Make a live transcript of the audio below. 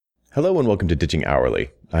Hello and welcome to Ditching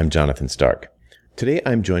Hourly. I'm Jonathan Stark. Today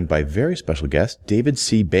I'm joined by very special guest, David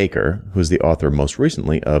C. Baker, who is the author most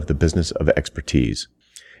recently of The Business of Expertise.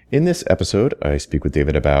 In this episode, I speak with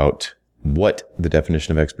David about what the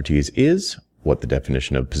definition of expertise is, what the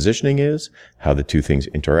definition of positioning is, how the two things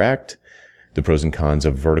interact, the pros and cons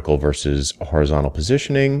of vertical versus horizontal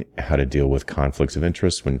positioning, how to deal with conflicts of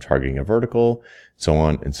interest when targeting a vertical, so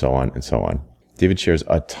on and so on and so on. David shares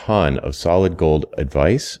a ton of solid gold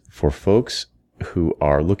advice for folks who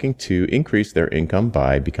are looking to increase their income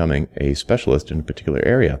by becoming a specialist in a particular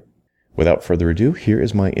area. Without further ado, here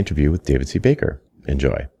is my interview with David C. Baker.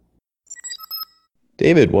 Enjoy.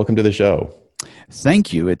 David, welcome to the show.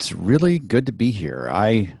 Thank you. It's really good to be here.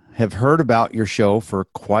 I have heard about your show for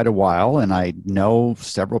quite a while, and I know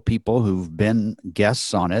several people who've been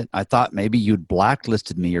guests on it. I thought maybe you'd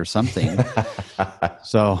blacklisted me or something.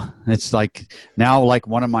 So it's like now like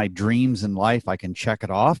one of my dreams in life, I can check it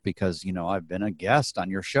off because, you know, I've been a guest on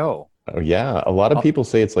your show. Oh, yeah. A lot of people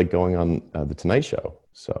say it's like going on The Tonight Show.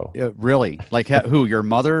 So really? Like who? Your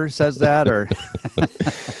mother says that or?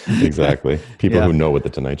 Exactly. People who know what The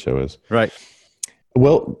Tonight Show is. Right.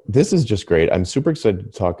 Well, this is just great. I'm super excited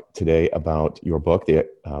to talk today about your book, The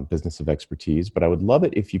Business of Expertise, but I would love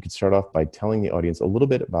it if you could start off by telling the audience a little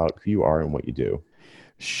bit about who you are and what you do.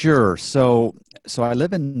 Sure. So I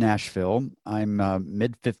live in Nashville. I'm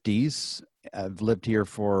mid-50s. I've lived here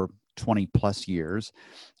for 20 plus years.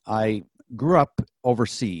 I grew up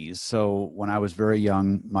overseas. So when I was very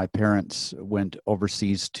young, my parents went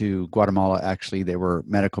overseas to Guatemala. Actually, they were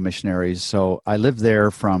medical missionaries. So I lived there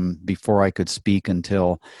from before I could speak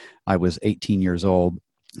until I was 18 years old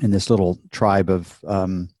in this little tribe of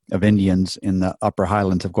Indians in the upper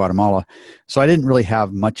highlands of Guatemala. So I didn't really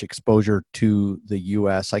have much exposure to the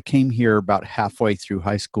U.S. I came here about halfway through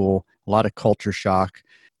high school, a lot of culture shock.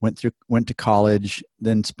 Went to college,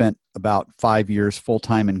 then spent about 5 years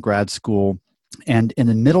full-time in grad school. And in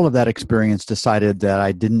the middle of that experience, decided that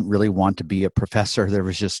I didn't really want to be a professor. There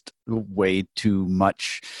was just way too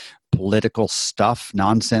much political stuff,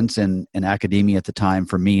 nonsense in academia at the time,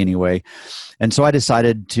 for me anyway. And so I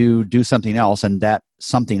decided to do something else, and that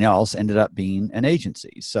something else ended up being an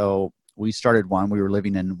agency. So we started one. We were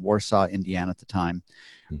living in Warsaw, Indiana at the time.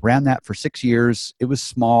 Ran that for 6 years. It was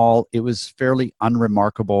small. It was fairly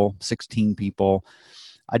unremarkable, 16 people.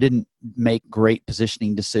 I didn't make great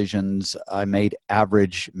positioning decisions. I made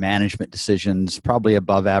average management decisions, probably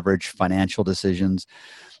above average financial decisions.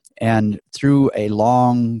 And through a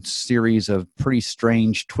long series of pretty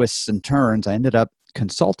strange twists and turns, I ended up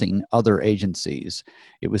consulting other agencies.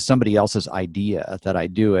 It was somebody else's idea that I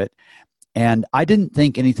do it. And I didn't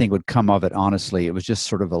think anything would come of it, honestly. It was just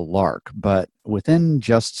sort of a lark. But within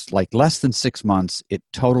just like less than 6 months, it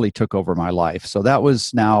totally took over my life. So that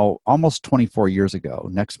was now almost 24 years ago,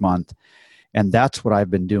 next month. And that's what I've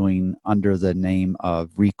been doing under the name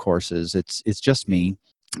of Recourses. It's just me.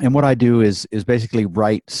 And what I do is basically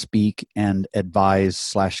write, speak, and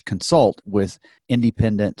advise / consult with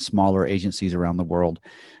independent, smaller agencies around the world.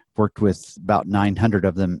 Worked with about 900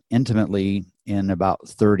 of them intimately in about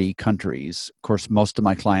 30 countries. Of course, most of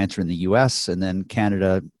my clients are in the US and then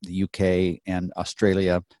Canada, the UK, and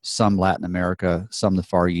Australia, some Latin America, some the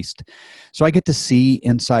Far East. So I get to see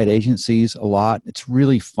inside agencies a lot. It's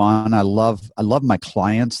really fun. I love my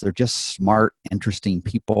clients. They're just smart, interesting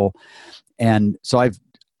people. And so I've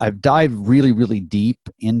dived really, really deep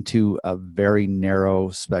into a very narrow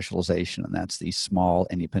specialization, and that's these small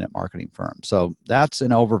independent marketing firms. So that's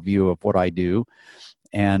an overview of what I do,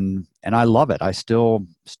 and I love it. I still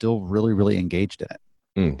really, really engaged in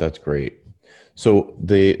it. That's great. So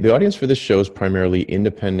the audience for this show is primarily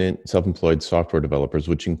independent, self-employed software developers,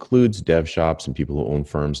 which includes dev shops and people who own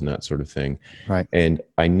firms and that sort of thing. Right. And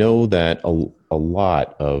I know that a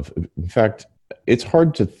lot of, in fact, it's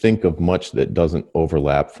hard to think of much that doesn't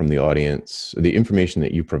overlap from the audience, the information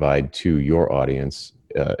that you provide to your audience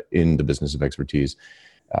in the business of expertise.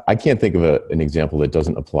 I can't think of an example that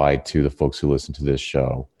doesn't apply to the folks who listen to this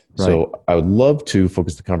show. Right. So I would love to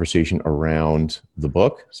focus the conversation around the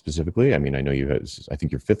book specifically. I mean, I know you have, I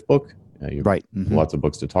think your fifth book. You have right. Mm-hmm. Lots of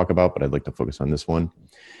books to talk about, but I'd like to focus on this one.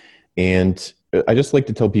 And I just like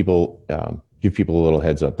to tell people, give people a little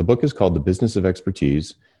heads up. The book is called The Business of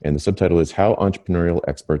Expertise, and the subtitle is How Entrepreneurial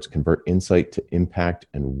Experts Convert Insight to Impact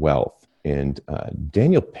and Wealth. And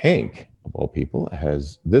Daniel Pink, of all people,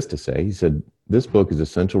 has this to say. He said, this book is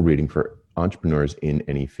essential reading for entrepreneurs in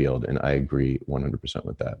any field, and I agree 100%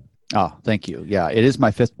 with that. Oh, thank you. Yeah, it is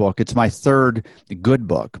my fifth book. It's my third good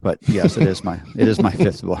book, but yes, it is my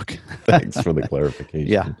fifth book. Thanks for the Yeah,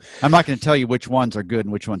 clarification. I'm not going to tell you which ones are good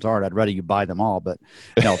and which ones aren't. I'd rather you buy them all, but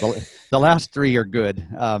no, the last three are good.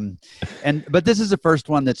 But this is the first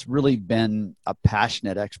one that's really been a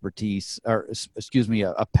passionate expertise, or excuse me,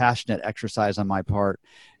 a passionate exercise on my part.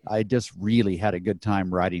 I just really had a good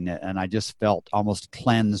time writing it, and I just felt almost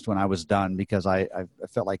cleansed when I was done, because I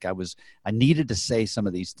felt like I needed to say some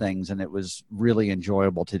of these things, and it was really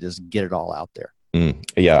enjoyable to just get it all out there.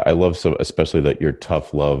 Yeah, I love especially that your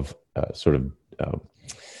tough love sort of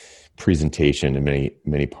presentation in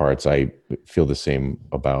many parts. I feel the same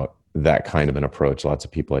about that kind of an approach. Lots of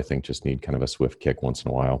people, I think, just need kind of a swift kick once in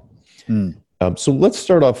a while. So let's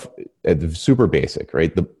start off at the super basic,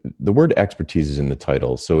 right? The word expertise is in the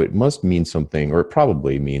title, so it must mean something, or it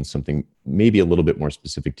probably means something maybe a little bit more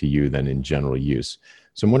specific to you than in general use.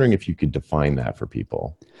 So I'm wondering if you could define that for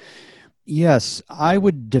people. Yes, I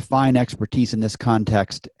would define expertise in this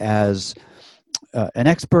context as an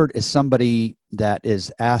expert is somebody that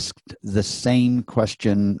is asked the same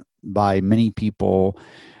question by many people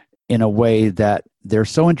in a way that they're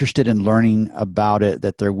so interested in learning about it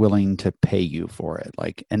that they're willing to pay you for it.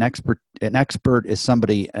 Like an expert is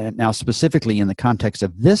somebody, now specifically in the context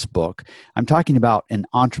of this book, I'm talking about an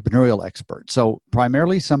entrepreneurial expert. So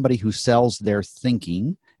primarily somebody who sells their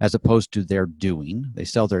thinking as opposed to their doing. They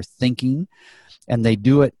sell their thinking, and they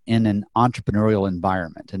do it in an entrepreneurial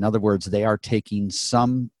environment. In other words, they are taking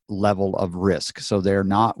some level of risk. So they're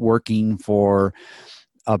not working for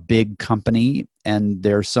a big company and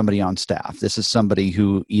there's somebody on staff. This is somebody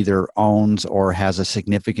who either owns or has a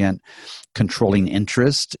significant controlling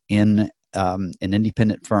interest in an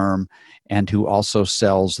independent firm, and who also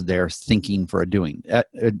sells their thinking for a doing.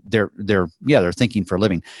 They're thinking for a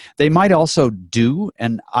living. They might also do,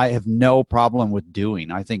 and I have no problem with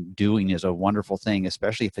doing. I think doing is a wonderful thing,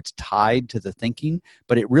 especially if it's tied to the thinking.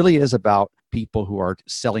 But it really is about people who are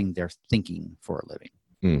selling their thinking for a living.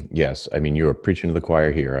 Yes. I mean, you're preaching to the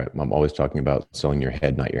choir here. I'm always talking about selling your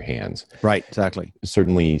head, not your hands. Right, exactly.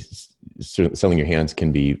 Certainly, selling your hands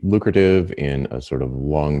can be lucrative in a sort of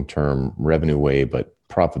long-term revenue way, but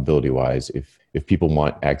profitability-wise, if people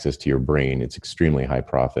want access to your brain, it's extremely high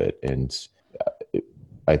profit. And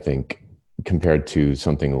I think compared to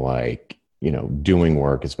something like, doing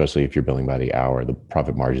work, especially if you're billing by the hour, the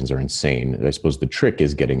profit margins are insane. I suppose the trick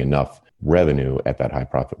is getting enough revenue at that high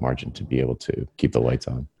profit margin to be able to keep the lights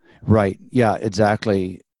on. Right. Yeah,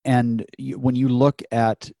 exactly. And when you look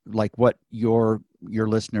at like what your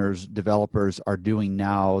listeners, developers are doing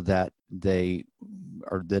now that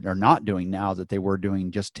are not doing now that they were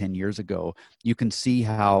doing just 10 years ago, you can see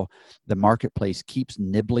how the marketplace keeps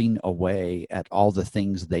nibbling away at all the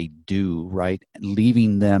things they do, right?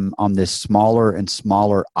 Leaving them on this smaller and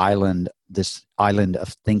smaller island, this island of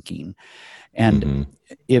thinking. And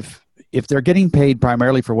if they're getting paid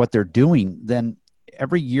primarily for what they're doing, then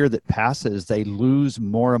every year that passes, they lose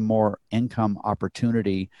more and more income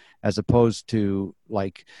opportunity, as opposed to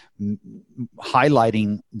like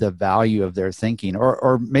highlighting the value of their thinking.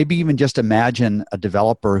 Or maybe even just imagine a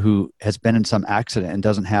developer who has been in some accident and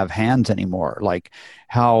doesn't have hands anymore. Like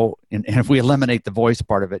how, and if we eliminate the voice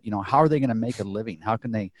part of it, how are they going to make a living? How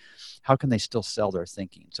can they still sell their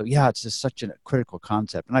thinking? So yeah, it's just such a critical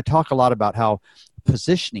concept. And I talk a lot about how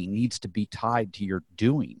positioning needs to be tied to your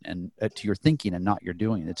doing and to your thinking and not your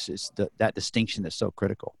doing. It's just that distinction is so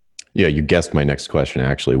critical. Yeah, you guessed my next question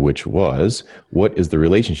actually, which was, what is the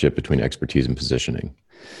relationship between expertise and positioning?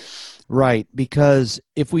 Right, because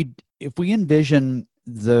if we envision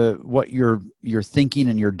what you're thinking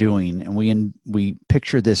and you're doing, and we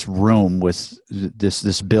picture this room with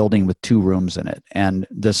this building with two rooms in it, and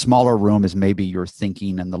the smaller room is maybe your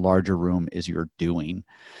thinking and the larger room is your doing.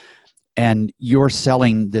 And you're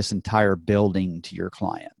selling this entire building to your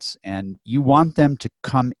clients, and you want them to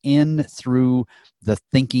come in through the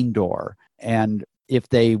thinking door. And if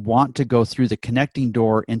they want to go through the connecting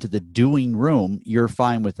door into the doing room, you're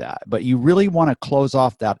fine with that. But you really want to close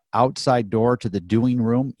off that outside door to the doing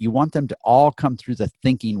room. You want them to all come through the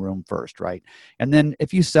thinking room first, right? And then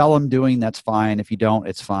if you sell them doing, that's fine. If you don't,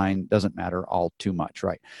 it's fine. Doesn't matter all too much,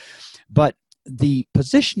 right? But the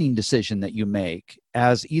positioning decision that you make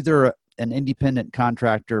as either an independent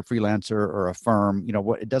contractor, freelancer, or a firm,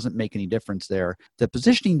 it doesn't make any difference there. The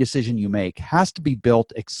positioning decision you make has to be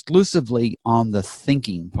built exclusively on the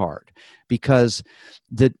thinking part, because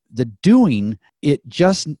the doing,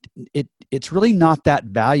 it's really not that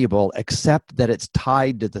valuable, except that it's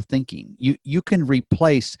tied to the thinking. You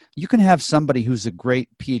can have somebody who's a great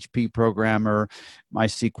PHP programmer,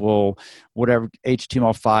 MySQL, whatever,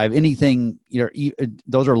 HTML5, anything,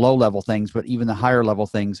 those are low level things, but even the higher level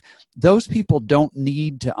things, those people don't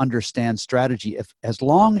need to understand strategy as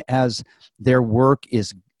long as their work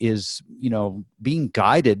is being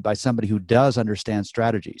guided by somebody who does understand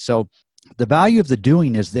strategy. So the value of the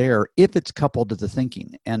doing is there if it's coupled to the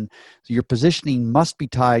thinking. And so your positioning must be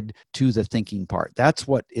tied to the thinking part. That's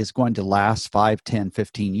what is going to last 5, 10,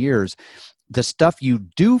 15 years. The stuff you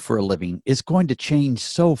do for a living is going to change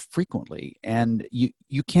so frequently. And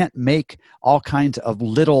you can't make all kinds of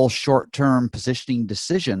little short-term positioning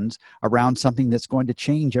decisions around something that's going to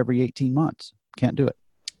change every 18 months. Can't do it.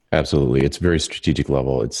 Absolutely. It's very strategic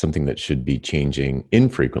level. It's something that should be changing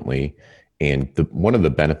infrequently. And one of the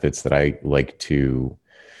benefits that I like to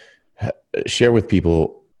share with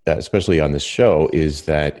people, especially on this show, is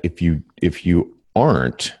that if you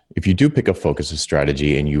do pick a focus of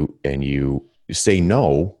strategy and you say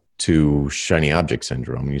no to shiny object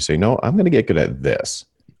syndrome, and you say, no, I'm going to get good at this.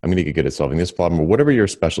 I'm going to get good at solving this problem, or whatever your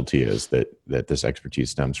specialty is that this expertise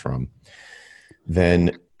stems from,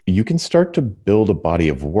 then you can start to build a body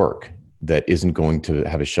of work that isn't going to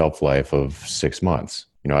have a shelf life of 6 months.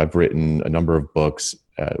 I've written a number of books,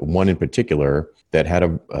 one in particular that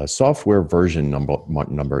had a software version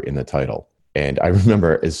number in the title. And I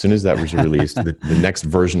remember as soon as that was released, the next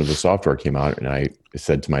version of the software came out, and I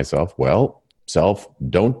said to myself, well,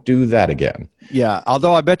 don't do that again. Yeah,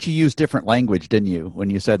 although I bet you used different language, didn't you, when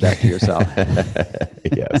you said that to yourself?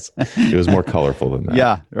 Yes, it was more colorful than that.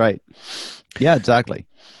 Yeah, right. Yeah, exactly.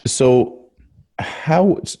 So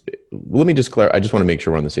let me just clarify. I just want to make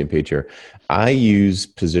sure we're on the same page here. I use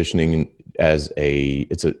positioning as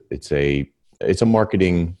it's a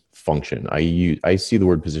marketing function. I see the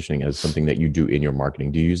word positioning as something that you do in your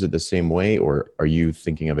marketing. Do you use it the same way, or are you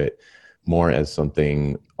thinking of it more as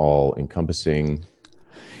something all encompassing?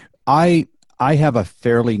 I have a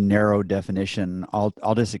fairly narrow definition.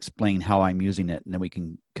 I'll just explain how I'm using it, and then we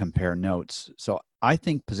can compare notes. So I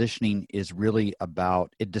think positioning is really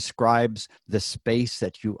it describes the space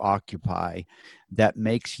that you occupy that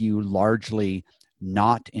makes you largely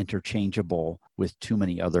not interchangeable with too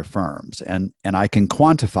many other firms. And I can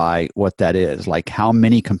quantify what that is, like how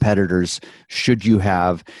many competitors should you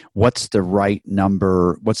have? What's the right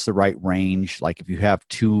number? What's the right range? Like if you have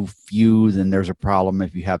too few, then there's a problem.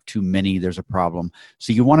 If you have too many, there's a problem.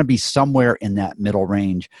 So you want to be somewhere in that middle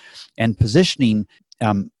range. And positioning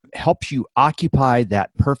helps you occupy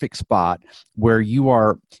that perfect spot where you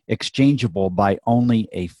are exchangeable by only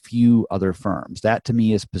a few other firms. That to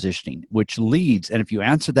me is positioning, which leads, and if you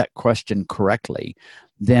answer that question correctly,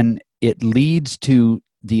 then it leads to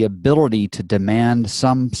the ability to demand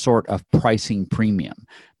some sort of pricing premium.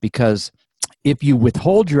 Because if you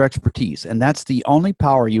withhold your expertise, and that's the only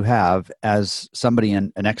power you have as somebody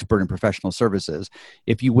an expert in professional services,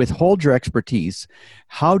 if you withhold your expertise,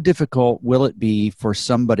 how difficult will it be for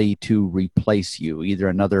somebody to replace you, either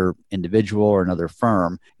another individual or another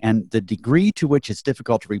firm? And the degree to which it's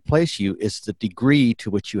difficult to replace you is the degree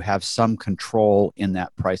to which you have some control in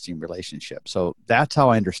that pricing relationship. So that's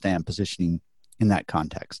how I understand positioning in that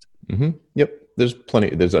context. Mm-hmm. Yep.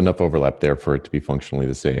 There's enough overlap there for it to be functionally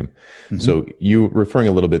the same. Mm-hmm. So you referring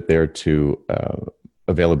a little bit there to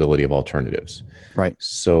availability of alternatives. Right.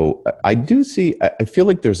 So I feel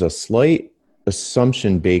like there's a slight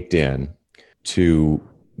assumption baked in to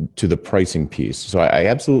the pricing piece. So I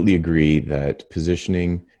absolutely agree that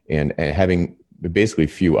positioning and having basically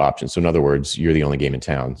few options. So in other words, you're the only game in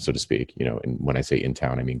town, so to speak, and when I say in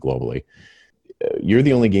town, I mean globally. You're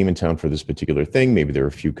the only game in town for this particular thing. Maybe there are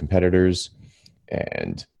a few competitors,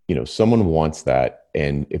 and someone wants that,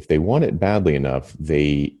 and if they want it badly enough,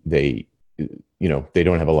 they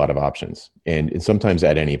don't have a lot of options, and sometimes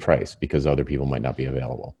at any price because other people might not be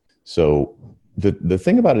available. So the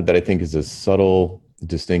thing about it that I think is a subtle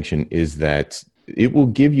distinction is that it will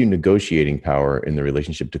give you negotiating power in the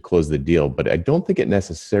relationship to close the deal, but I don't think it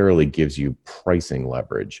necessarily gives you pricing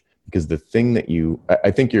leverage. Because the thing that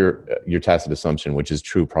I think your tacit assumption, which is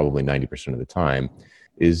true probably 90% of the time,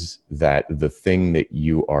 is that the thing that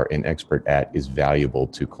you are an expert at is valuable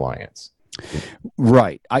to clients.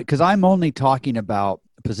 Right. Because I'm only talking about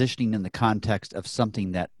positioning in the context of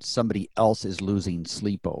something that somebody else is losing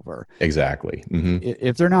sleep over. Exactly. Mm-hmm.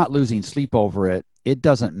 If they're not losing sleep over it, it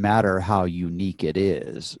doesn't matter how unique it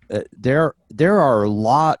is. There are a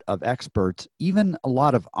lot of experts, even a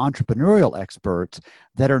lot of entrepreneurial experts,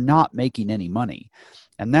 that are not making any money.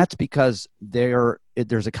 And that's because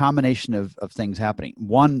there's a combination of things happening.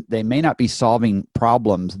 One, they may not be solving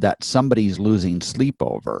problems that somebody's losing sleep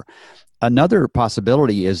over. Another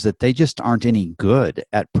possibility is that they just aren't any good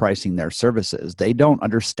at pricing their services. They don't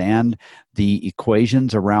understand the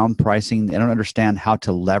equations around pricing. They don't understand how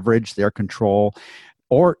to leverage their control,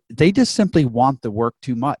 or they just simply want the work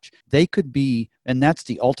too much. They could be, and that's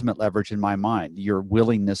the ultimate leverage in my mind, your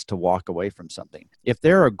willingness to walk away from something. If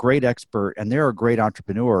they're a great expert and they're a great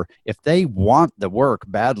entrepreneur, if they want the work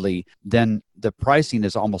badly, then the pricing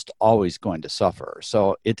is almost always going to suffer.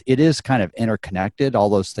 So it is kind of interconnected. All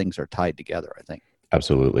those things are tied together, I think.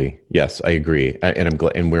 Absolutely. Yes, I agree. And I'm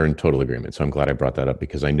glad, and we're in total agreement. So I'm glad I brought that up,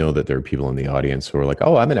 because I know that there are people in the audience who are like,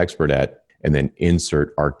 oh, I'm an expert at, and then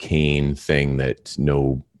insert arcane thing that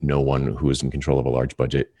no one who is in control of a large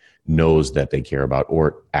budget knows that they care about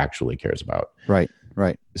or actually cares about. Right.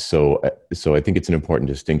 So I think it's an important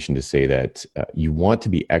distinction to say that you want to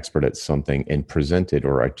be expert at something and present it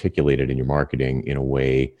or articulate it in your marketing in a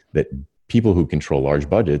way that people who control large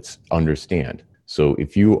budgets understand. So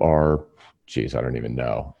if you are, I don't even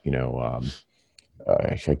know,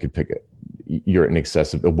 I could pick it. You're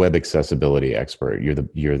a web accessibility expert.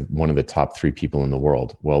 You're one of the top 3 people in the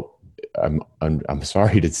world. Well, I'm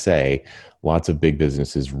sorry to say, lots of big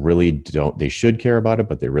businesses really don't. They should care about it,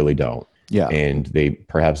 but they really don't. Yeah. And they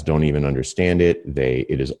perhaps don't even understand it.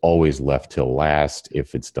 It is always left till last,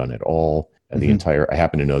 if it's done at all. I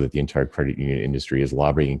happen to know that the entire credit union industry is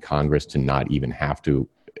lobbying Congress to not even have to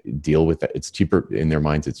deal with that. It's cheaper in their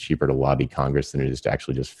minds. It's cheaper to lobby Congress than it is to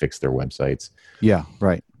actually just fix their websites. Yeah,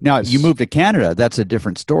 right. Now, if you move to Canada, that's a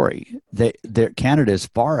different story. Canada is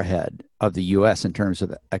far ahead of the U.S. in terms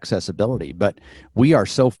of accessibility, but we are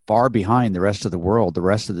so far behind the rest of the world, the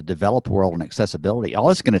rest of the developed world in accessibility. All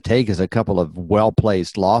it's going to take is a couple of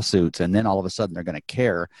well-placed lawsuits, and then all of a sudden they're going to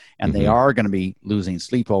care, and they are going to be losing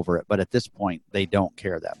sleep over it. But at this point, they don't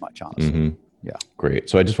care that much, honestly. Yeah. Great.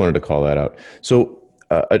 So I just wanted to call that out. So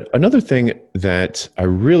another thing that I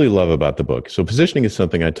really love about the book, so positioning is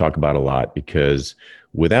something I talk about a lot, because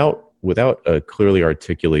without a clearly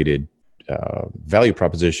articulated value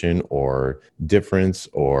proposition or difference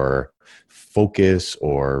or focus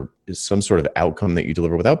or some sort of outcome that you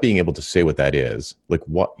deliver, without being able to say what that is, like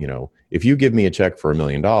if you give me a check for $1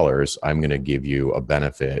 million, I'm going to give you a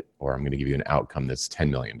benefit, or I'm going to give you an outcome that's $10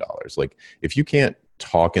 million. Like, if you can't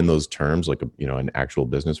talk in those terms, like an actual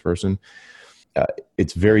business person,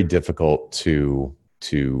 it's very difficult to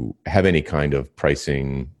have any kind of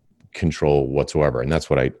pricing control whatsoever. And that's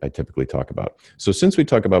what I typically talk about. So since we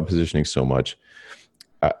talk about positioning so much,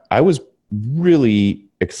 I was really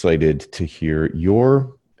excited to hear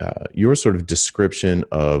your sort of description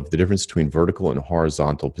of the difference between vertical and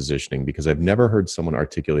horizontal positioning, because I've never heard someone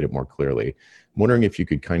articulate it more clearly. I'm wondering if you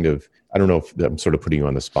could I don't know if I'm sort of putting you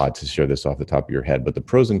on the spot to share this off the top of your head, but the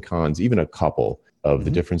pros and cons, even a couple of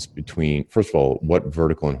the difference between, first of all, what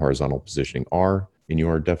vertical and horizontal positioning are in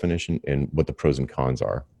your definition, and what the pros and cons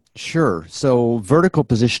are. Sure. So vertical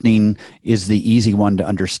positioning is the easy one to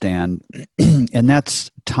understand, and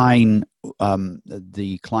that's tying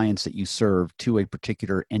the clients that you serve to a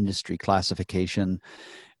particular industry classification.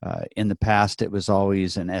 In the past, it was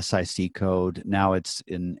always an SIC code. Now it's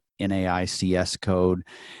an NAICS code.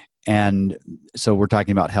 And so we're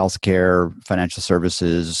talking about healthcare, financial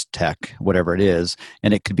services, tech, whatever it is.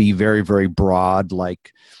 And it could be very, very broad.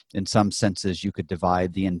 Like, in some senses, you could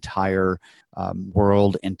divide the entire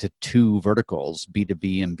world into 2 verticals,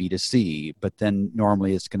 B2B and B2C. But then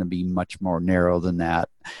normally it's going to be much more narrow than that.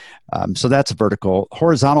 So that's vertical.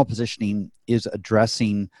 Horizontal positioning is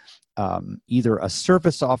addressing either a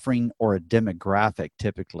service offering or a demographic.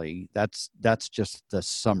 Typically, that's just the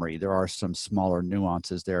summary. There are some smaller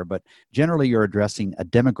nuances there, but generally you're addressing a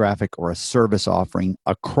demographic or a service offering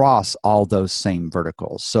across all those same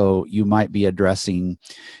verticals. So you might be addressing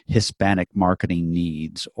Hispanic marketing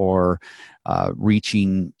needs, or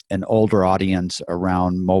reaching an older audience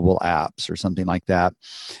around mobile apps or something like that.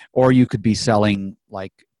 Or you could be selling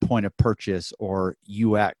like point of purchase or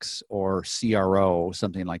UX or CRO,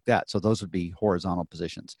 something like that. So those would be horizontal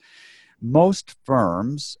positions. Most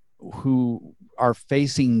firms who are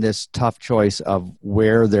facing this tough choice of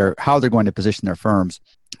how they're going to position their firms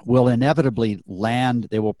will inevitably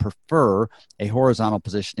they will prefer a horizontal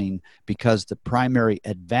positioning, because the primary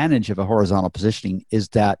advantage of a horizontal positioning is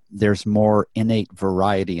that there's more innate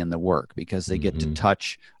variety in the work, because they get to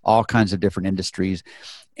touch all kinds of different industries.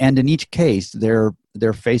 And in each case, they're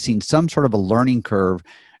facing some sort of a learning curve,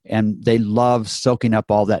 and they love soaking up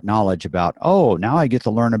all that knowledge about, now I get to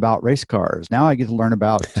learn about race cars. Now I get to learn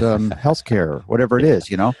about healthcare, whatever it is,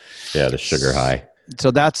 Yeah, the sugar high.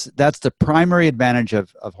 So that's the primary advantage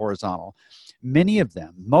of horizontal. Many of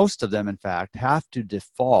them, most of them, in fact, have to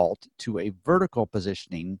default to a vertical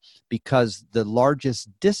positioning because the largest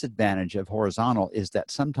disadvantage of horizontal is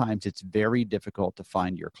that sometimes it's very difficult to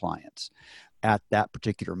find your clients at that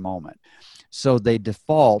particular moment. So they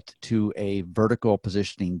default to a vertical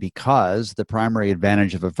positioning because the primary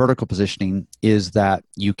advantage of a vertical positioning is that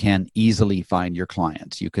you can easily find your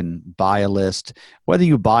clients. You can buy a list. Whether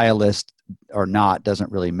you buy a list or not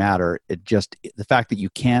doesn't really matter. The fact that you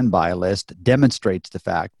can buy a list demonstrates the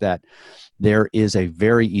fact that there is a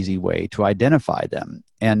very easy way to identify them.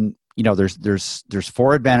 And there's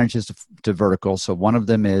four advantages to vertical. So one of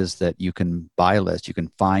them is that you can buy a list, you can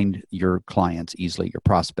find your clients easily, your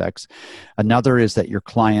prospects. Another is that your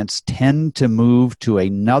clients tend to move to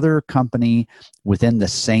another company within the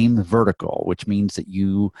same vertical, which means that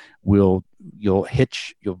you'll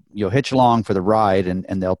hitch along for the ride,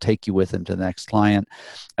 and they'll take you with them to the next client.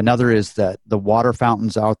 Another is that the water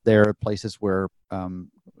fountains out there, places where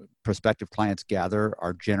prospective clients gather,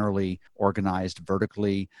 are generally organized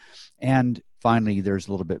vertically. And finally, there's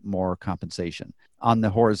a little bit more compensation. On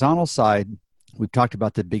the horizontal side, we've talked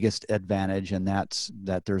about the biggest advantage, and that's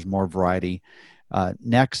that there's more variety.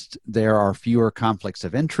 Next, there are fewer conflicts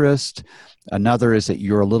of interest. Another is that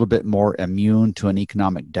you're a little bit more immune to an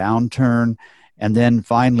economic downturn. And then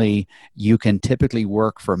finally, you can typically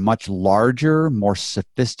work for much larger, more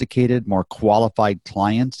sophisticated, more qualified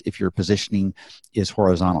clients if your positioning is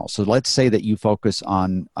horizontal. So let's say that you focus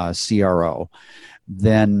on CRO,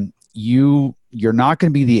 then you're not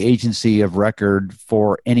going to be the agency of record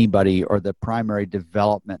for anybody or the primary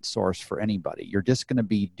development source for anybody. You're just going to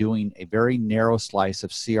be doing a very narrow slice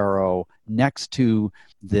of CRO next to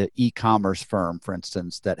the e-commerce firm, for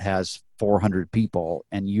instance, that has 400 people,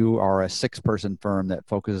 and you are a 6-person firm that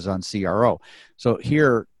focuses on CRO. So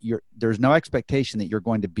here, there's no expectation that you're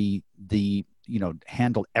going to be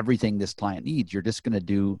handle everything this client needs. You're just going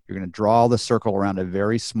to draw the circle around a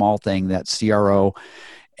very small thing, that CRO,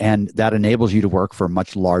 and that enables you to work for a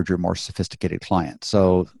much larger, more sophisticated client.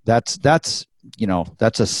 So that's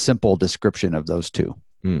a simple description of those two.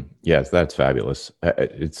 Yes, that's fabulous.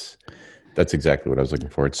 That's exactly what I was looking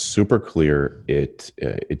for. It's super clear. It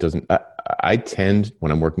doesn't. I tend, when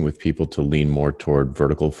I'm working with people, to lean more toward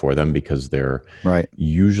vertical for them because they're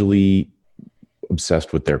usually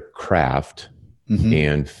obsessed with their craft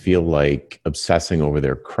and feel like obsessing over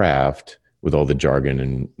their craft with all the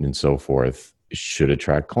jargon and so forth should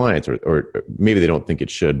attract clients, or maybe they don't think it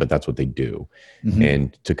should, but that's what they do.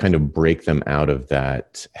 And to kind of break them out of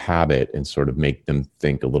that habit and sort of make them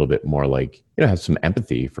think a little bit more like, have some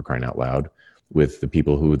empathy, for crying out loud, with the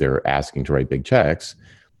people who they're asking to write big checks,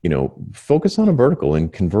 focus on a vertical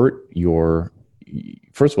and convert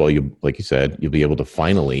first of all, like you said, you'll be able to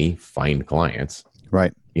finally find clients.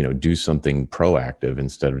 Right. Do something proactive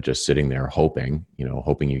instead of just sitting there hoping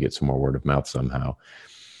you get some more word of mouth somehow.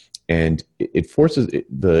 And it forces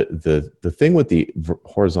the thing with the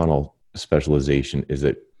horizontal specialization is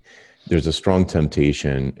that there's a strong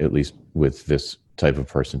temptation, at least with this type of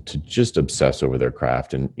person, to just obsess over their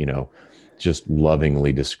craft and, just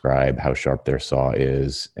lovingly describe how sharp their saw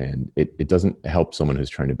is. And it doesn't help someone who's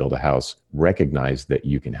trying to build a house recognize that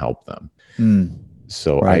you can help them.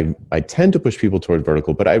 So right. I tend to push people toward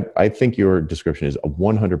vertical, but I think your description is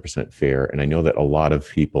 100% fair. And I know that a lot of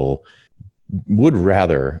people would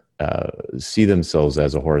rather see themselves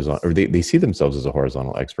as a horizontal, or they see themselves as a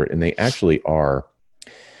horizontal expert, and they actually are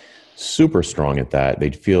super strong at that.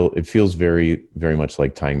 It feels very, very much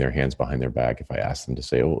like tying their hands behind their back if I ask them to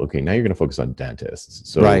say, "Oh, okay, now you're going to focus on dentists."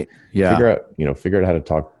 So right, yeah, figure out how to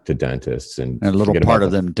talk to dentists, and a little part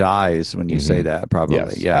of them dies when you say that. Probably,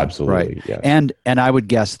 yes, yeah, absolutely, right. yes. And I would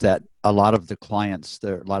guess that a lot of the clients,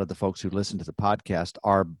 a lot of the folks who listen to the podcast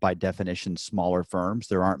are by definition smaller firms.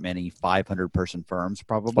 There aren't many 500-person firms,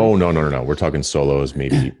 probably. Oh, no. We're talking solos,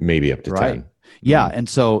 maybe up to 10. Yeah. And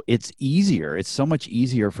so it's so much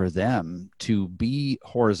easier for them to be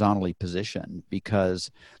horizontally positioned because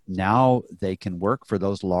now they can work for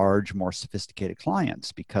those large, more sophisticated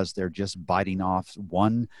clients because they're just biting off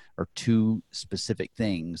one or two specific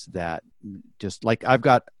things that just like I've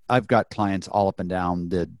got clients all up and down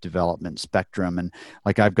the development spectrum. And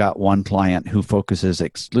like I've got one client who focuses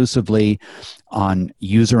exclusively on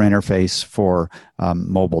user interface for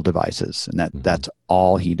mobile devices. And that's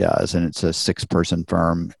all he does. And it's a 6-person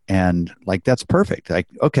firm. And like, that's perfect. Like,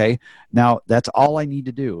 okay, now that's all I need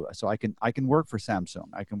to do. So I can work for Samsung.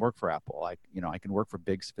 I can work for Apple. I can work for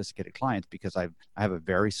big sophisticated clients because I have a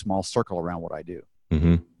very small circle around what I do.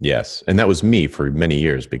 Yes. And that was me for many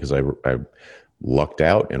years because I lucked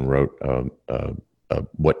out and wrote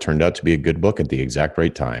what turned out to be a good book at the exact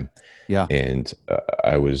right time. Yeah. And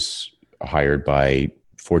I was hired by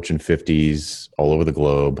Fortune 50s all over the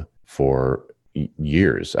globe for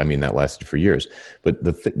years. I mean, that lasted for years. But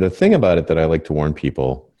the thing about it that I like to warn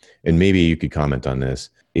people, and maybe you could comment on this,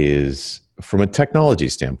 is from a technology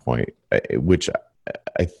standpoint, which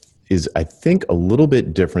I think a little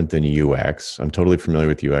bit different than UX. I'm totally familiar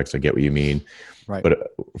with UX. I get what you mean. Right.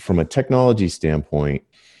 But from a technology standpoint,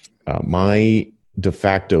 my de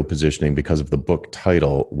facto positioning because of the book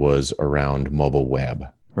title was around mobile web.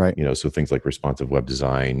 Right. So things like responsive web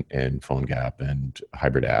design and PhoneGap and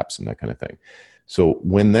hybrid apps and that kind of thing. So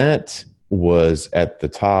when that was at the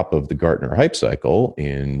top of the Gartner hype cycle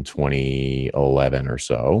in 2011 or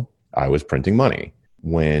so, I was printing money.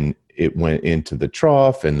 When it went into the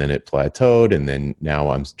trough and then it plateaued, and then now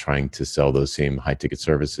I'm trying to sell those same high ticket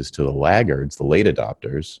services to the laggards, the late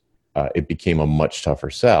adopters, it became a much tougher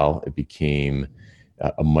sell. It became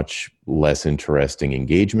a much less interesting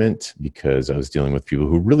engagement because I was dealing with people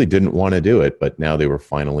who really didn't want to do it, but now they were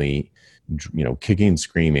finally, kicking and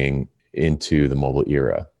screaming into the mobile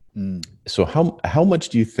era. So how much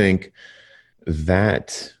do you think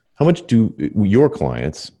how much do your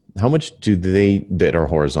clients, how much do they that are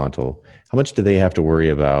horizontal, how much do they have to worry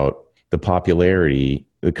about the popularity,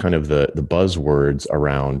 the kind of the buzzwords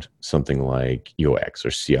around something like UX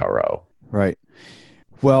or CRO? Right.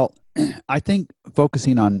 Well, I think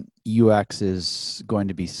focusing on UX is going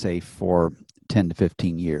to be safe for 10 to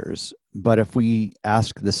 15 years. But if we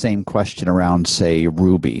ask the same question around, say,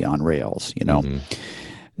 Ruby on Rails,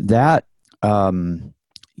 that,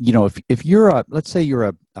 if you're let's say you're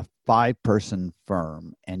a 5-person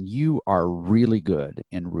firm and you are really good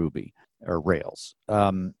in Ruby or Rails,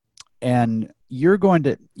 and you're going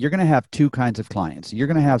to have two kinds of clients. You're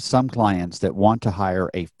going to have some clients that want to hire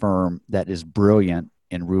a firm that is brilliant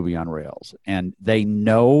in Ruby on Rails, and they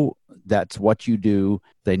know that's what you do.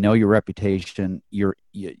 They know your reputation. You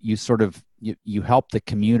help the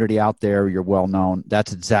community out there. You're well known.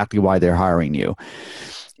 That's exactly why they're hiring you.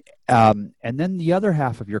 And then the other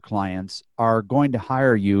half of your clients are going to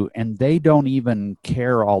hire you, and they don't even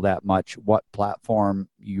care all that much what platform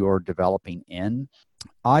you're developing in.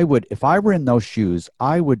 If I were in those shoes,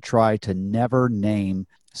 I would try to never name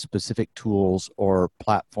specific tools or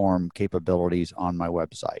platform capabilities on my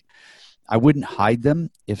website. I wouldn't hide them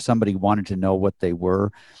if somebody wanted to know what they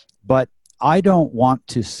were, but I don't want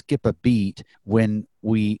to skip a beat when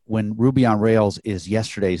Ruby on Rails is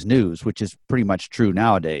yesterday's news, which is pretty much true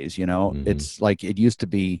nowadays. It's like it used to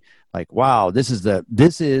be like, wow, this is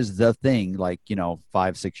the thing, like,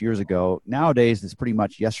 5-6 years ago. Nowadays, it's pretty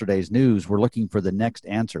much yesterday's news. We're looking for the next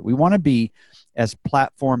answer. We want to be as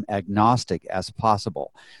platform agnostic as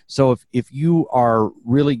possible. So if you are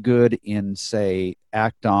really good in, say,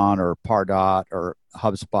 Acton or Pardot or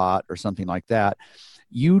HubSpot or something like that,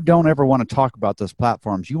 you don't ever want to talk about those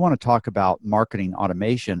platforms. You want to talk about marketing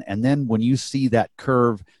automation. And then when you see that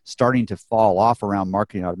curve starting to fall off around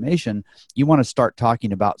marketing automation, you want to start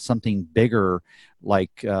talking about something bigger,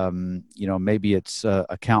 like, maybe it's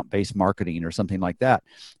account-based marketing or something like that,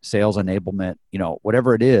 sales enablement,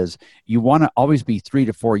 whatever it is. You want to always be 3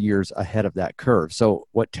 to 4 years ahead of that curve. So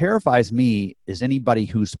what terrifies me is anybody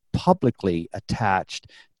who's publicly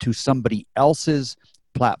attached to somebody else's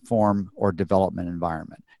platform or development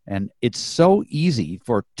environment. And it's so easy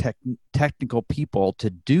for technical people to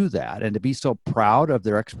do that and to be so proud of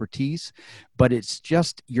their expertise, but it's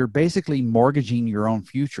just, you're basically mortgaging your own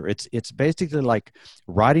future. It's basically like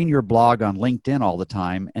writing your blog on LinkedIn all the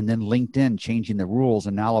time and then LinkedIn changing the rules,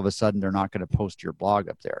 and now all of a sudden they're not going to post your blog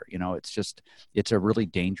up there. It's a really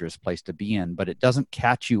dangerous place to be in, but it doesn't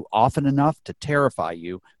catch you often enough to terrify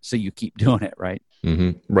you, so you keep doing it, right?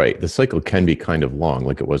 Mm-hmm. Right. The cycle can be kind of long,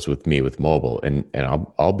 like it was with me with mobile. And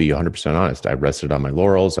I'll be 100% honest. I rested on my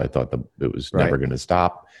laurels. I thought that it was never going to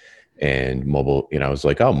stop. And mobile, I was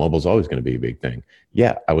like, oh, mobile's always going to be a big thing.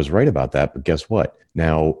 Yeah, I was right about that. But guess what?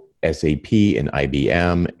 Now SAP and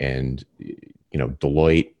IBM and,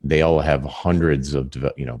 Deloitte, they all have hundreds of,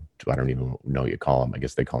 I don't even know what you call them. I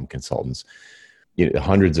guess they call them consultants.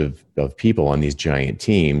 Hundreds of people on these giant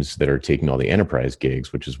teams that are taking all the enterprise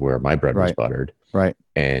gigs, which is where my bread was buttered. Right.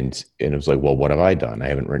 And it was like, well, what have I done? I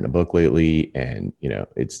haven't written a book lately. And,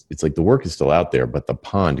 it's like the work is still out there, but the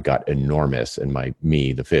pond got enormous and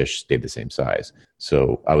the fish stayed the same size.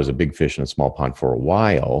 So I was a big fish in a small pond for a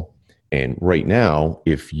while. And right now,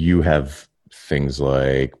 if you have things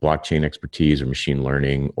like blockchain expertise or machine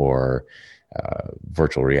learning or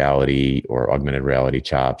virtual reality or augmented reality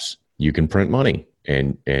chops, you can print money,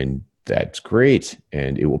 and that's great.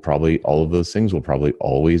 And it will probably, all of those things will probably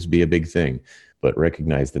always be a big thing. but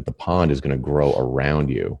recognize that the pond is going to grow around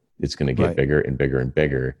you. It's going to get bigger and bigger and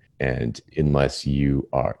bigger. And unless you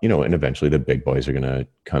are, and eventually the big boys are going to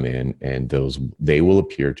come in, and they will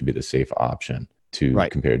appear to be the safe option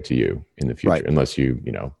compared to you in the future, unless you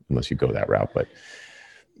go that route. But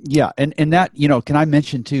yeah. And that, can I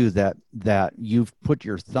mention too, that you've put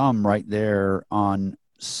your thumb right there on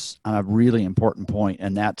a really important point,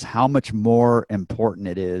 and that's how much more important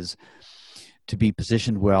it is to be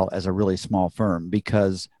positioned well as a really small firm,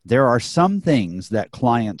 because there are some things that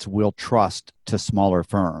clients will trust to smaller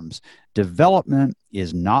firms. Development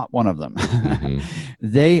is not one of them. Mm-hmm.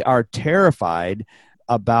 They are terrified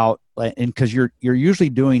about, and because you're usually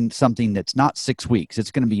doing something that's not 6 weeks,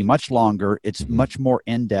 it's going to be much longer. It's much more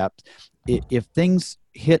in depth. If things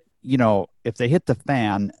hit, if they hit the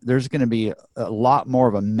fan, there's going to be a lot more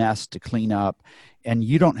of a mess to clean up, and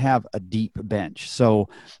you don't have a deep bench. So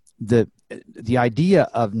the idea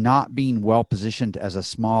of not being well positioned as a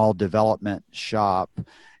small development shop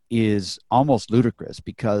is almost ludicrous,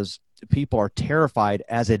 because people are terrified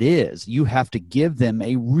as it is. You have to give them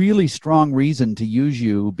a really strong reason to use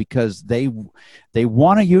you, because they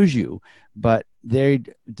want to use you, but they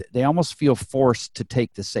almost feel forced to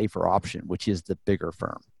take the safer option, which is the bigger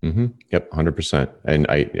firm. Mm-hmm. Yep, 100%. And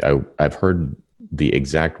I've heard the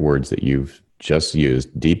exact words that you've just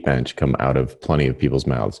used, deep bench, come out of plenty of people's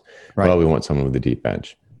mouths. Right. Well, we want someone with a deep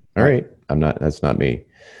bench. All right. That's not me.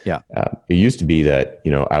 Yeah. It used to be that,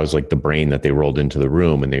 I was like the brain that they rolled into the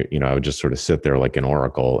room, and I would just sort of sit there like an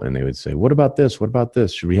oracle, and they would say, what about this? What about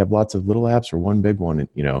this? Should we have lots of little apps or one big one?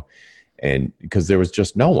 And because there was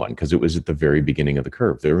just no one, because it was at the very beginning of the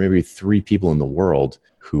curve. There were maybe 3 people in the world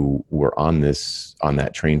who were on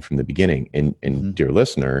that train from the beginning. And mm-hmm. Dear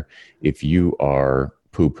listener, if you are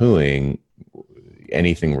poo-pooing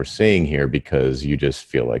anything we're saying here because you just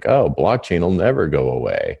feel like, oh, blockchain will never go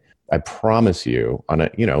away, I promise you,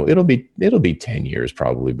 it'll be 10 years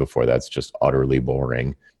probably before that's just utterly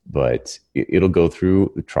boring. But it'll go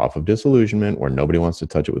through the trough of disillusionment where nobody wants to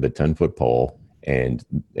touch it with a 10-foot pole, and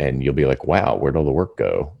you'll be like, wow, where'd all the work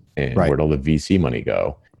go, and where'd all the VC money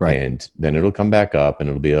go? Right. And then it'll come back up, and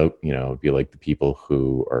it'll be like the people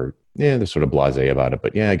who are they're sort of blasé about it,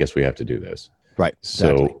 but I guess we have to do this. Right.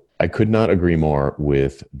 Exactly. So I could not agree more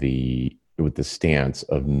with the stance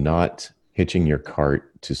of not hitching your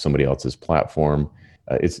cart to somebody else's platform.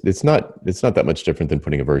 It's not that much different than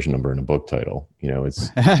putting a version number in a book title. It's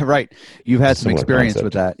right. You've had some experience concept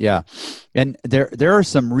with that. Yeah. And there are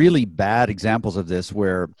some really bad examples of this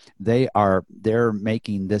where they're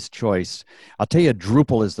making this choice. I'll tell you,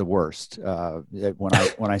 Drupal is the worst.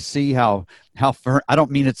 When I see how I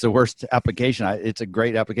don't mean it's the worst application. It's a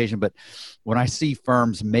great application, but when I see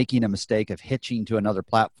firms making a mistake of hitching to another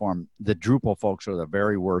platform, the Drupal folks are the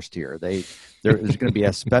very worst here. There's going to be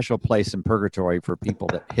a special place in purgatory for people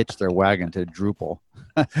that hitch their wagon to Drupal.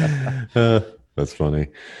 That's funny.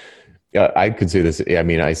 Yeah, I could say this. I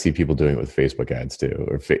mean, I see people doing it with Facebook ads too,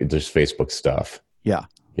 or just Facebook stuff. Yeah.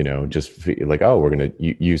 Just like, oh,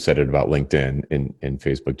 you said it about LinkedIn, and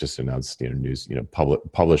Facebook just announced, news,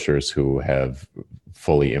 publishers who have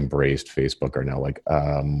fully embraced Facebook are now like,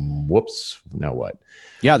 whoops, now what?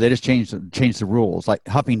 Yeah, they just changed the rules. Like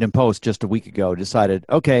Huffington Post just a week ago decided,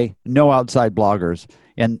 okay, no outside bloggers.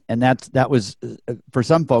 And that was, for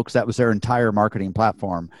some folks, that was their entire marketing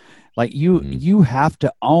platform. Like you have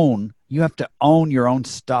to own your own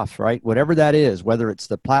stuff, right? Whatever that is, whether it's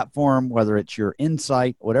the platform, whether it's your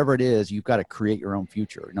insight, whatever it is, you've got to create your own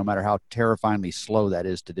future, no matter how terrifyingly slow that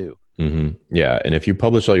is to do. Mm-hmm. Yeah. And if you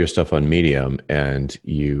publish all your stuff on Medium and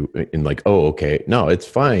oh, okay, no, it's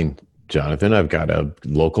fine, Jonathan, I've got a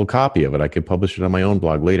local copy of it, I could publish it on my own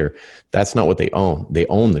blog later. That's not what they own. They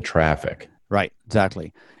own the traffic. Right.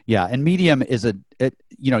 Exactly. Yeah. And Medium is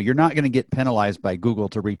you're not going to get penalized by Google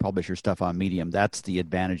to republish your stuff on Medium. That's the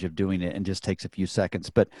advantage of doing it, and just takes a few seconds.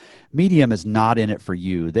 But Medium is not in it for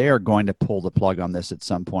you. They are going to pull the plug on this at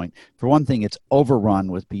some point. For one thing, it's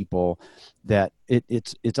overrun with people that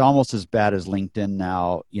it's almost as bad as LinkedIn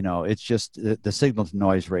now. It's just the signal to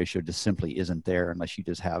noise ratio just simply isn't there unless you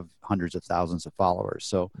just have hundreds of thousands of followers.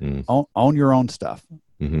 So own your own stuff.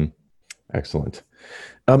 Mm-hmm. Excellent.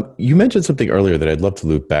 You mentioned something earlier that I'd love to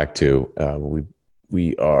loop back to.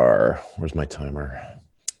 We are, where's my timer?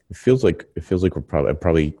 It feels like I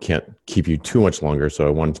probably can't keep you too much longer, so I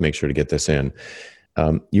wanted to make sure to get this in.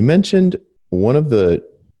 You mentioned one of the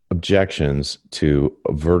objections to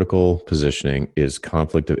vertical positioning is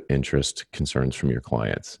conflict of interest concerns from your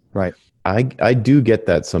clients. Right. I do get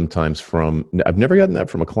that sometimes I've never gotten that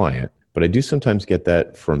from a client, but I do sometimes get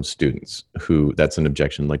that from students that's an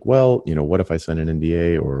objection. Like, well, what if I sign an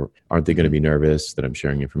NDA, or aren't they going to be nervous that I'm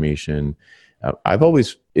sharing information?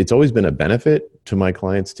 It's always been a benefit to my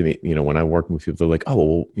clients to me, when I work with people, they're like,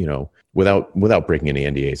 oh, well, without breaking any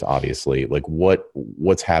NDAs, obviously, like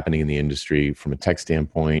what's happening in the industry from a tech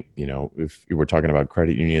standpoint. If you were talking about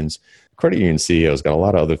credit union CEOs got a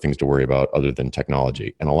lot of other things to worry about other than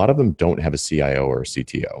technology. And a lot of them don't have a CIO or a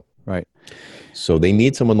CTO. Right. So they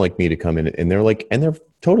need someone like me to come in, and they're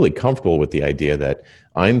totally comfortable with the idea that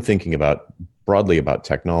I'm thinking broadly about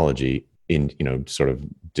technology in, sort of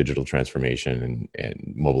digital transformation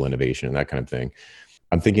and mobile innovation and that kind of thing.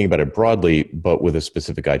 I'm thinking about it broadly, but with a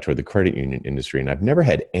specific eye toward the credit union industry. And I've never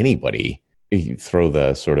had anybody throw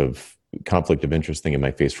the sort of conflict of interest thing in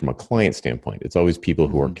my face from a client standpoint. It's always people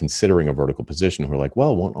who are considering a vertical position who are like,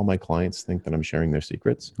 well, won't all my clients think that I'm sharing their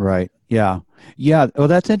secrets? Right. Yeah. Yeah. Well,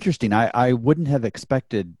 that's interesting. I wouldn't have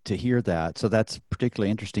expected to hear that. So that's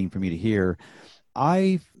particularly interesting for me to hear.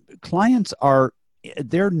 Clients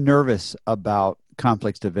they're nervous about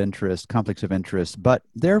conflicts of interest, but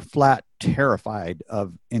they're flat terrified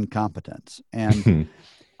of incompetence. And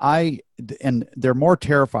and they're more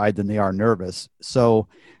terrified than they are nervous. So,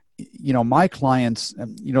 my clients,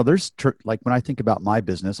 like when I think about my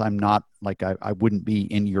business, I'm not like, I wouldn't be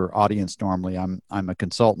in your audience normally. I'm a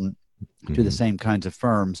consultant to the same kinds of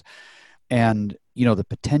firms. And, the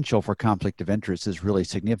potential for conflict of interest is really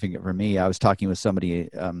significant for me. I was talking with somebody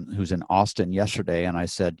who's in Austin yesterday, and I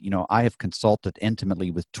said, I have consulted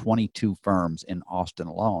intimately with 22 firms in Austin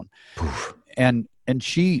alone. And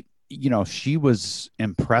she, she was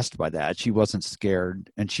impressed by that. She wasn't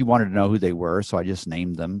scared, and she wanted to know who they were. So I just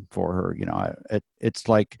named them for her. It's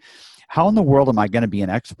like, how in the world am I going to be an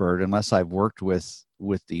expert unless I've worked with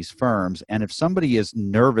these firms? And if somebody is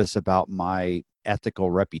nervous about my ethical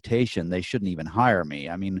reputation, they shouldn't even hire me.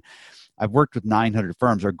 I mean, I've worked with 900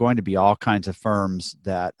 firms. There are going to be all kinds of firms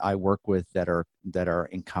that I work with that are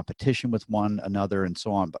in competition with one another and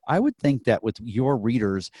so on. But I would think that with your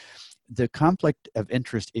readers, the conflict of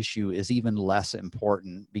interest issue is even less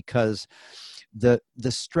important, because the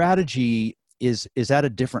strategy is at a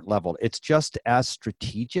different level. It's just as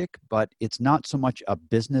strategic, but it's not so much a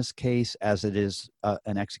business case as it is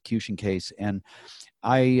an execution case. And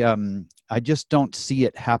I just don't see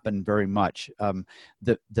it happen very much.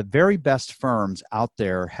 The very best firms out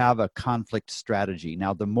there have a conflict strategy.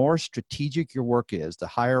 Now, the more strategic your work is, the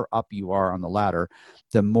higher up you are on the ladder,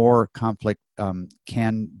 the more conflict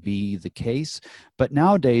can be the case. But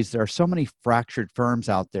nowadays, there are so many fractured firms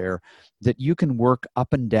out there that you can work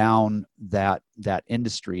up and down that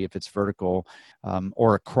industry if it's vertical,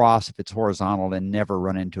 or across if it's horizontal, and never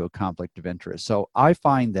run into a conflict of interest. So I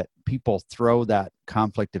find that people throw that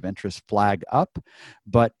conflict of interest flag up,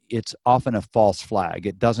 but it's often a false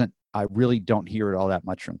flag. I really don't hear it all that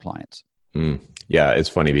much from clients. Yeah, it's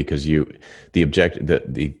funny because the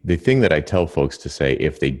thing that I tell folks to say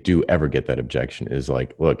if they do ever get that objection is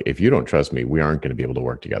like, look, if you don't trust me, we aren't going to be able to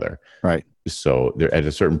work together. Right. So at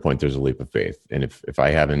a certain point, there's a leap of faith. And if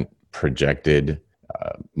I haven't projected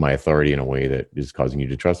my authority in a way that is causing you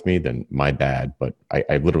to trust me, then my bad. But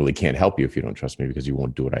I literally can't help you if you don't trust me, because you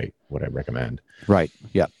won't do what I recommend. Right.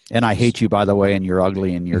 Yeah. And I hate you, by the way, and you're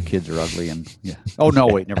ugly, and your kids are ugly, and yeah. Oh no,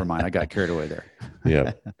 wait, never mind. I got carried away there.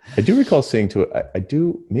 Yeah. I do recall saying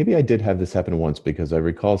maybe I did have this happen once, because I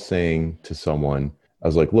recall saying to someone, I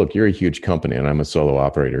was like, look, you're a huge company and I'm a solo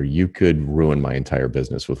operator. You could ruin my entire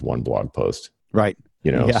business with one blog post. Right.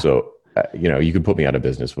 Yeah. So you could put me out of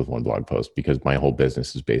business with one blog post, because my whole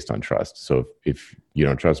business is based on trust. So if you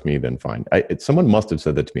don't trust me, then fine. Someone must have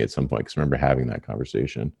said that to me at some point, because I remember having that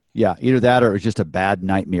conversation. Yeah, either that or it was just a bad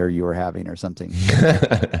nightmare you were having or something.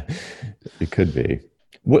 It could be.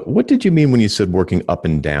 What did you mean when you said working up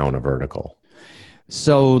and down a vertical?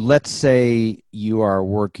 So let's say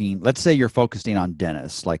let's say you're focusing on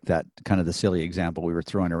dentists, like that kind of the silly example we were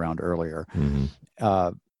throwing around earlier. Mm-hmm.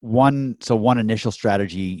 One initial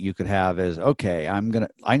strategy you could have is, okay, I'm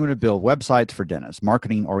gonna build websites for dentists,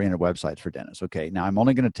 marketing oriented websites for dentists. Okay, now I'm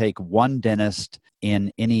only going to take one dentist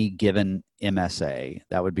in any given MSA.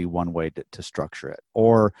 That would be one way to structure it.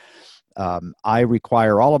 Or I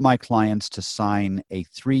require all of my clients to sign a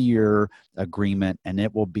 3-year agreement, and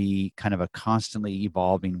it will be kind of a constantly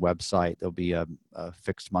evolving website. There'll be a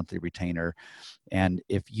fixed monthly retainer. And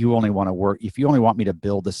if you only want me to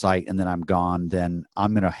build the site and then I'm gone, then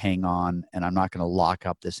I'm going to hang on and I'm not going to lock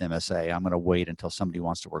up this MSA. I'm going to wait until somebody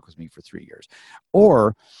wants to work with me for 3 years.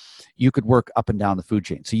 Or you could work up and down the food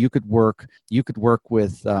chain. So you could work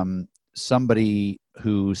with somebody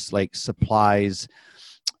who's like supplies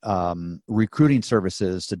recruiting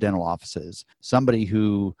services to dental offices, somebody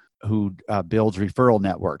who builds referral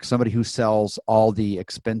networks, somebody who sells all the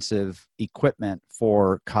expensive equipment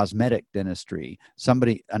for cosmetic dentistry,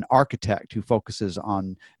 an architect who focuses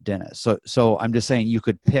on dentists. So I'm just saying you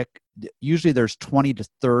could pick. Usually there's 20 to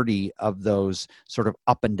 30 of those sort of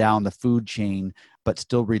up and down the food chain, but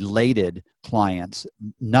still related clients,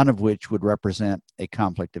 none of which would represent a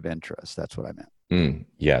conflict of interest. That's what I meant.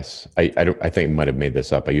 Yes. I think I might have made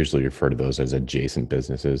this up. I usually refer to those as adjacent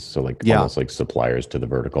businesses. So almost like suppliers to the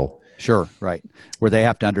vertical. Sure. Right. Where they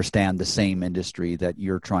have to understand the same industry that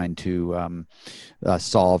you're trying to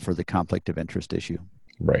solve for the conflict of interest issue.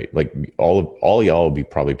 Right. Like all y'all will be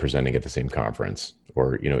probably presenting at the same conference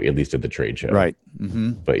or, at least at the trade show. Right.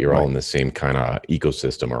 Mm-hmm. But you're all in the same kind of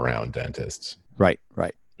ecosystem around dentists. Right.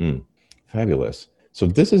 Fabulous. So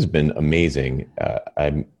this has been amazing.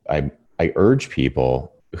 I urge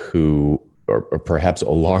people who are perhaps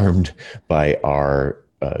alarmed by our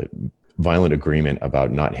violent agreement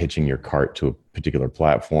about not hitching your cart to a particular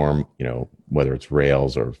platform, whether it's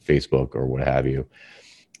Rails or Facebook or what have you.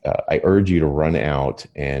 I urge you to run out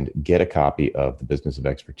and get a copy of The Business of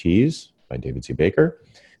Expertise by David C. Baker.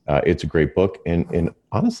 It's a great book, and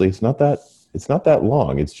honestly, it's not that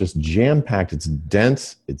long. It's just jam-packed. It's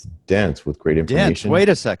dense. It's dense with great information. Dense. Wait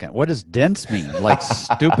a second. What does dense mean? Like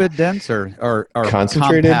stupid dense or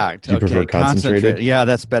concentrated? Compact? Do you prefer concentrated? Yeah,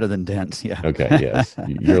 that's better than dense. Yeah. Okay. Yes.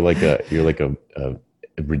 You're like a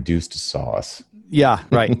reduced sauce. Yeah.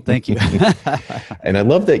 Right. Thank you. And I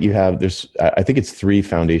love that I think it's 3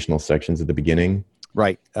 foundational sections at the beginning.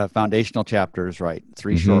 Right. Foundational chapters, right.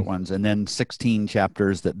 3 short ones, and then 16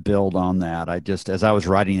 chapters that build on that. As I was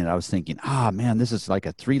writing it, I was thinking, man, this is like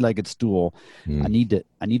a 3-legged stool. I need to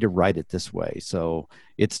write it this way. So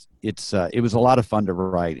it was a lot of fun to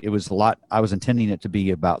write. It was a lot. I was intending it to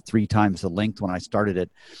be about 3 times the length when I started it.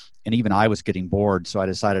 And even I was getting bored. So I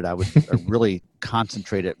decided I would really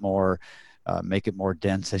concentrate it more, make it more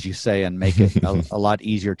dense, as you say, and make it a lot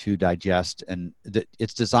easier to digest. And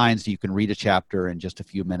it's designed so you can read a chapter in just a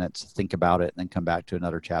few minutes, think about it, and then come back to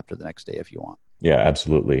another chapter the next day if you want. Yeah,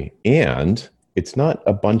 absolutely. And it's not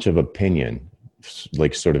a bunch of opinion,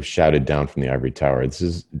 like sort of shouted down from the ivory tower. This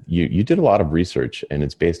is you did a lot of research, and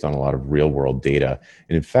it's based on a lot of real world data.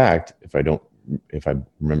 And in fact, if I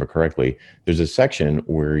remember correctly, there's a section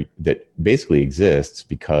that basically exists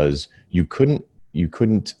because you couldn't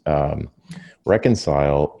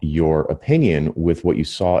reconcile your opinion with what you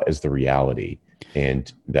saw as the reality.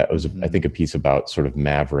 And that was, I think, a piece about sort of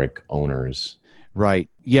maverick owners. Right.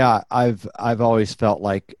 Yeah. I've always felt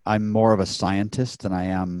like I'm more of a scientist than I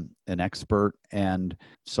am an expert. And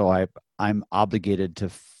so I'm obligated to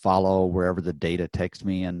follow wherever the data takes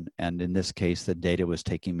me. And in this case, the data was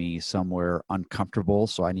taking me somewhere uncomfortable.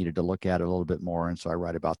 So I needed to look at it a little bit more. And so I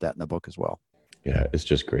write about that in the book as well. Yeah, it's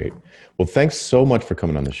just great. Well, thanks so much for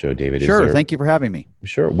coming on the show, David. Sure. Thank you for having me.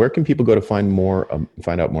 Sure. Where can people go to find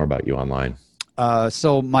out more about you online?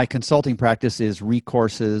 So my consulting practice is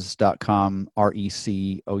recourses.com,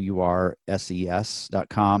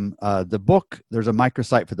 RECOURSES.com. The book, there's a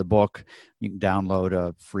microsite for the book. You can download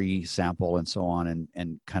a free sample and so on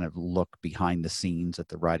and kind of look behind the scenes at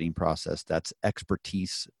the writing process. That's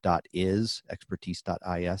expertise.is.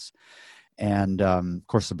 And of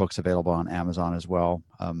course, the book's available on Amazon as well.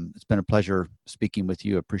 It's been a pleasure speaking with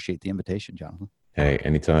you. Appreciate the invitation, Jonathan. Hey,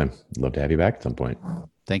 anytime. Love to have you back at some point.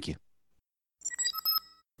 Thank you.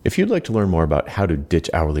 If you'd like to learn more about how to ditch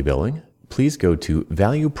hourly billing, please go to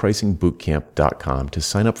valuepricingbootcamp.com to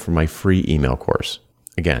sign up for my free email course.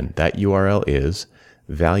 Again, that URL is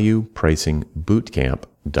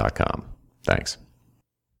valuepricingbootcamp.com. Thanks.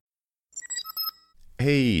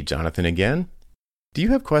 Hey, Jonathan again. Do you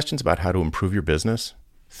have questions about how to improve your business?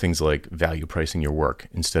 Things like value pricing your work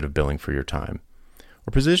instead of billing for your time,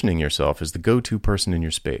 or positioning yourself as the go-to person in your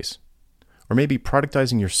space, or maybe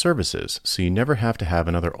productizing your services so you never have to have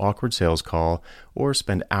another awkward sales call or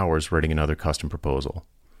spend hours writing another custom proposal.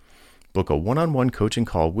 Book a one-on-one coaching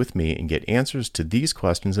call with me and get answers to these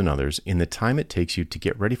questions and others in the time it takes you to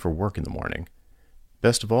get ready for work in the morning.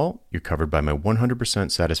 Best of all, you're covered by my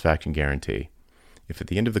 100% satisfaction guarantee. If at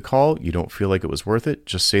the end of the call you don't feel like it was worth it,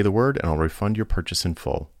 just say the word and I'll refund your purchase in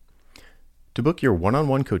full. To book your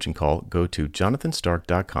one-on-one coaching call, go to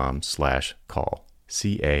jonathanstark.com/call,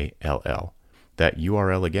 CALL. That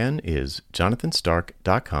URL again is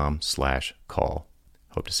jonathanstark.com/call.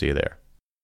 Hope to see you there.